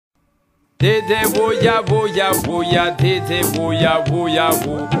Dede boya boya boya, dede boya boya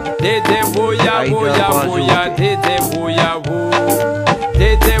bo. Dede boya boya boya, dede boya bo.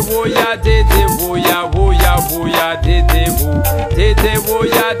 Dede boya boya boya, dede bo. Dede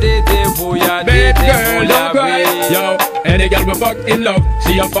boya boya, Baby dede girl, don't cry, yo. Any girl we fuck in love,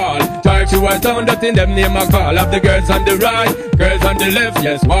 she a fall. Drive to a town, that in them name a call. Have the girls on the right, girls on the left.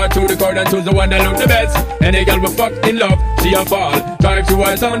 Yes, walk through the crowd and choose the one that look the best. Any girl we fuck in love, she a fall. Drive to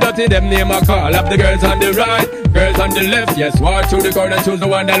a town, that in them name a call. Have the girls on the right, girls on the left. Yes, walk through the crowd and choose the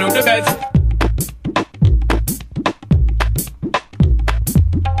one that look the best.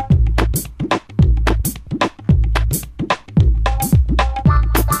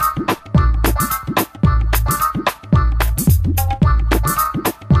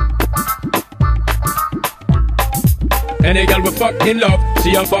 Any girl we fuck in love,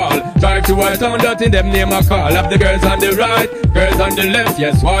 she a fall. Drive to a town, that in them name a call. Have the girls on the right, girls on the left.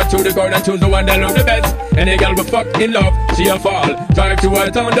 Yes, walk through the crowd and choose the one that look the best. Any girl we fuck in love, she a fall. Drive to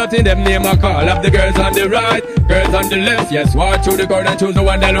a town, that in them name a call. Have the girls on the right, girls on the left. Yes, walk through the crowd and choose the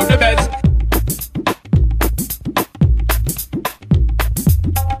one that look the best.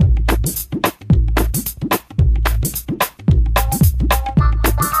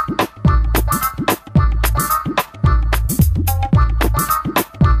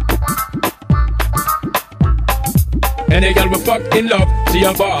 Any girl we fuck in love, she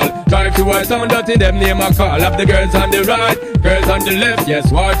a fall. Drive to a town, that in them name a call. Have the girls on the right, girls on the left. Yes,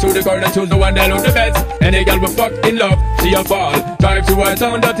 walk through the crowd and choose the one that look the best. Any girl we fuck in love, she a fall. Drive to a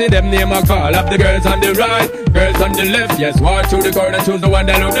town, that in them name a call. Have the girls on the right, girls on the left. Yes, walk through the crowd and choose the one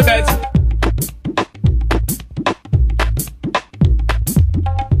that look the best.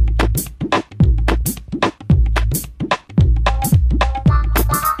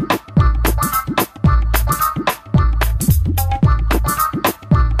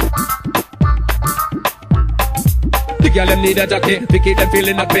 Girl, them need a jockey to keep them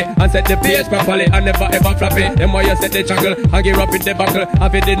feeling happy and set the pace properly and never ever floppy. Them why you set the chuckle and give up with the buckle.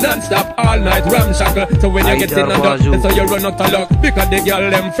 Have it non-stop all night ramshackle. So when you get in and up, so you run out of luck. Because the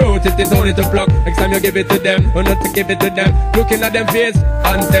girl them fruit it is only to pluck. Next time you give it to them, or not to give it to them. Looking at them face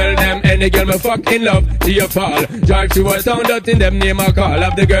and tell them any girl me fuck in love, she a fall. Drive to a town, that in them name a call.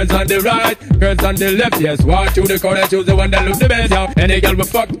 Have the girls on the right, girls on the left. Yes, walk through the crowd and choose the one that looks the best. Yeah. Any girl me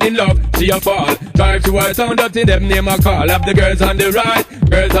fuck in love, she a fall. Drive to a town, that in them name a call. Have the girls on the right,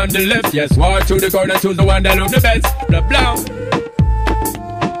 girls on the left. Yes, walk through the crowd and choose the one that look the best. Blah blah.